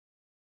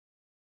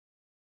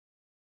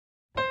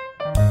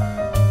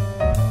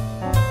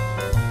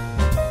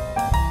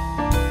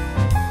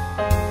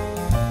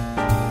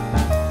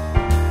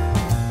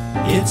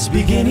It's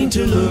beginning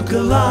to look a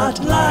lot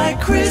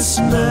like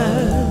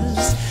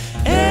Christmas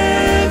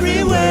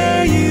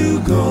everywhere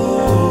you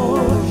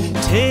go.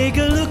 Take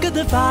a look at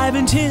the 5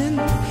 and 10,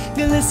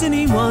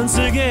 glistening once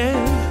again,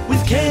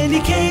 with candy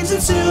canes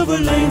and silver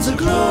lanes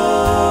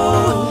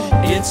aglow.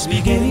 It's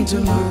beginning to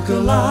look a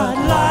lot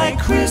like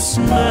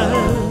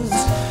Christmas,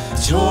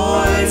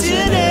 toys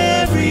in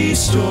every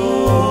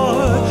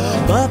store.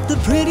 But the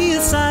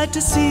prettiest sight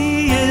to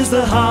see is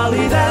the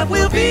holly that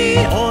will be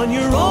on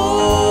your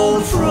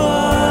own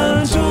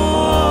front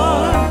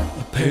door.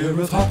 A pair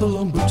of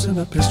hop-along boots and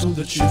a pistol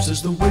that shoots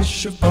is the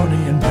wish of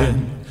Barney and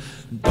Ben.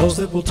 Dolls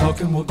that will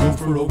talk and will go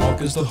for a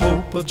walk is the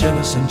hope of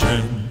Janice and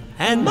Jen.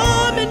 And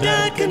Mom and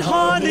Dad can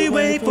hardly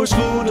wait for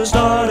school to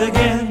start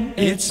again.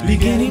 It's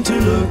beginning to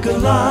look a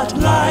lot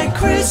like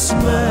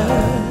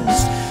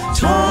Christmas,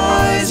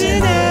 toys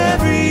in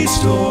every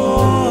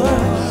store.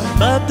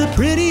 But the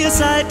prettiest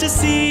sight to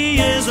see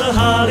is the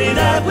holly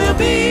that will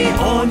be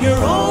on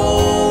your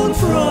own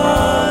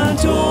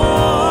front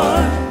door.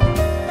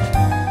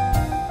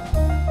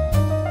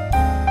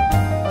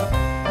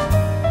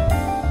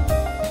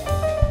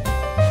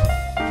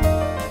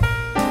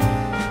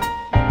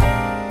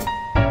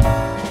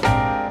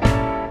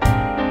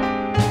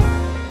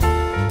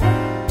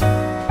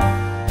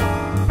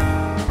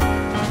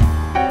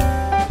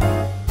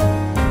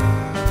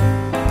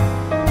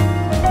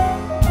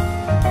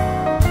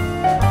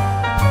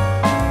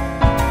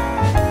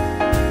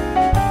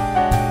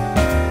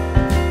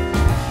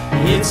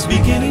 It's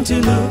beginning to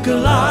look a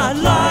lot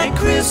like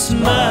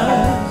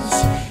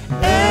Christmas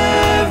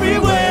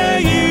everywhere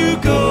you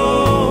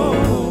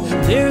go.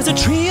 There's a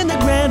tree in the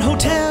Grand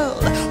Hotel,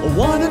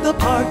 one in the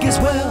park as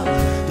well,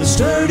 the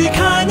sturdy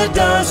kind that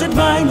doesn't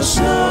mind the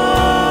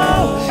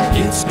snow.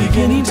 It's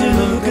beginning to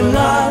look a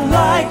lot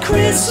like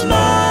Christmas.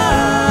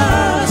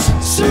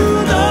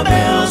 Soon the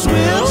bells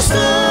will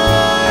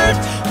start,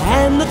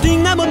 and the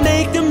thing that will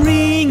make them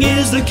ring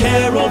is the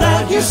carol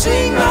that you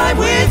sing right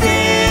within